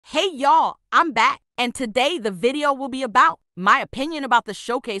Hey y'all, I'm back, and today the video will be about my opinion about the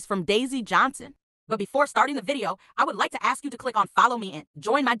showcase from Daisy Johnson. But before starting the video, I would like to ask you to click on follow me and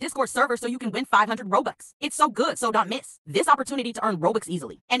join my Discord server so you can win 500 Robux. It's so good, so don't miss this opportunity to earn Robux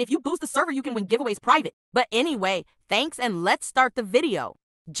easily. And if you boost the server, you can win giveaways private. But anyway, thanks and let's start the video.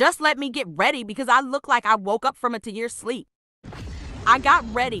 Just let me get ready because I look like I woke up from a 2-year sleep. I got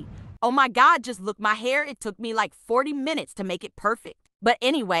ready. Oh my God, just look my hair. It took me like 40 minutes to make it perfect. But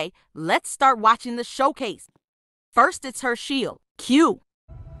anyway, let's start watching the showcase. First, it's her shield. Cue.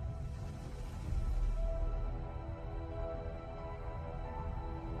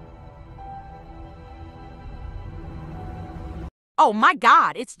 Oh my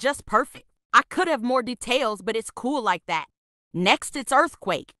God, it's just perfect. I could have more details, but it's cool like that. Next, it's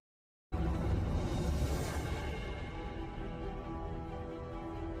Earthquake.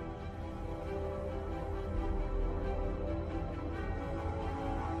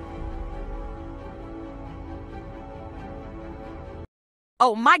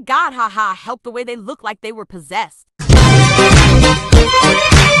 Oh my God, haha, help the way they look like they were possessed.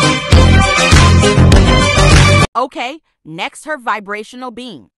 Okay, next her vibrational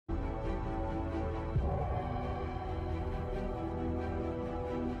beam.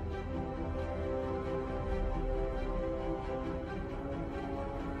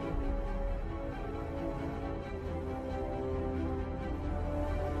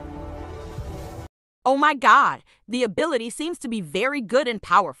 Oh my God, the ability seems to be very good and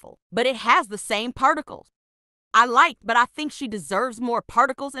powerful, but it has the same particles. I like, but I think she deserves more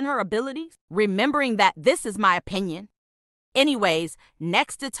particles in her abilities, remembering that this is my opinion. Anyways,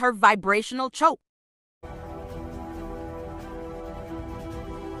 next it's her vibrational choke.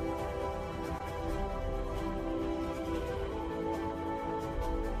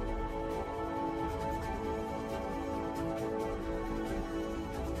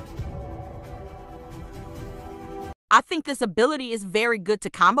 I think this ability is very good to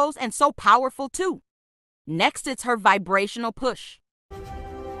combos and so powerful too. Next, it's her vibrational push.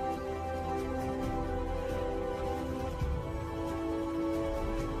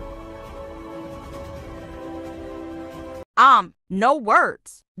 No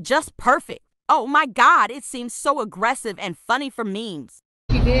words. Just perfect. Oh my God, it seems so aggressive and funny for memes.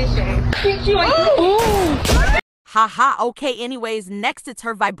 She did, Shay. Haha, okay, anyways, next it's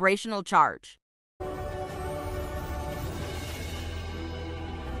her vibrational charge.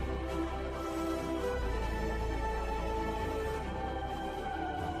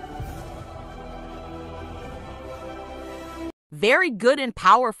 Very good and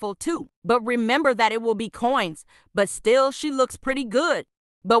powerful too, but remember that it will be coins, but still she looks pretty good.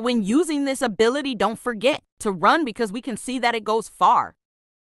 But when using this ability, don't forget to run because we can see that it goes far.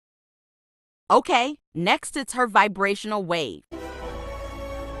 Okay, next it's her vibrational wave.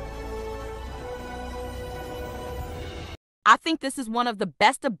 I think this is one of the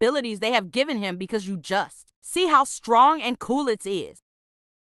best abilities they have given him because you just see how strong and cool it is.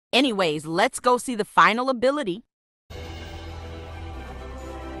 Anyways, let's go see the final ability.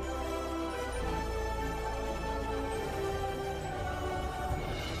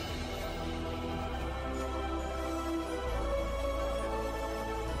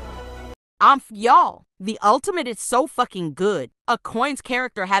 Y'all, the ultimate is so fucking good. A coins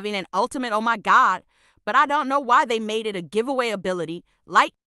character having an ultimate, oh my God. But I don't know why they made it a giveaway ability.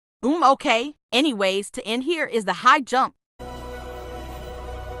 Like, boom, okay. Anyways, to end here is the high jump.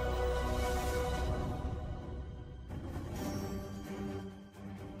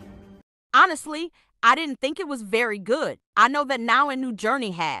 Honestly, I didn't think it was very good. I know that now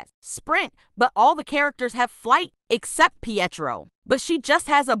UniduniT has sprint, but all the characters have flight except Pietro. But she just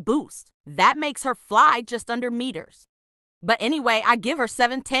has a boost. That makes her fly just under meters. But anyway, I give her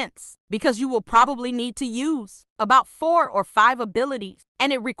 7/10 because you will probably need to use about 4 or 5 abilities,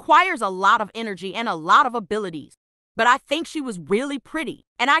 and it requires a lot of energy and a lot of abilities. But I think she was really pretty,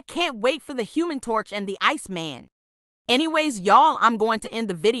 and I can't wait for the Human Torch and the Iceman. Anyways, y'all, I'm going to end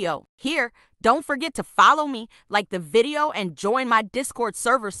the video here. Don't forget to follow me, like the video, and join my Discord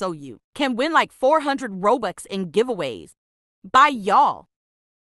server so you can win like 400 Robux in giveaways. Bye, y'all.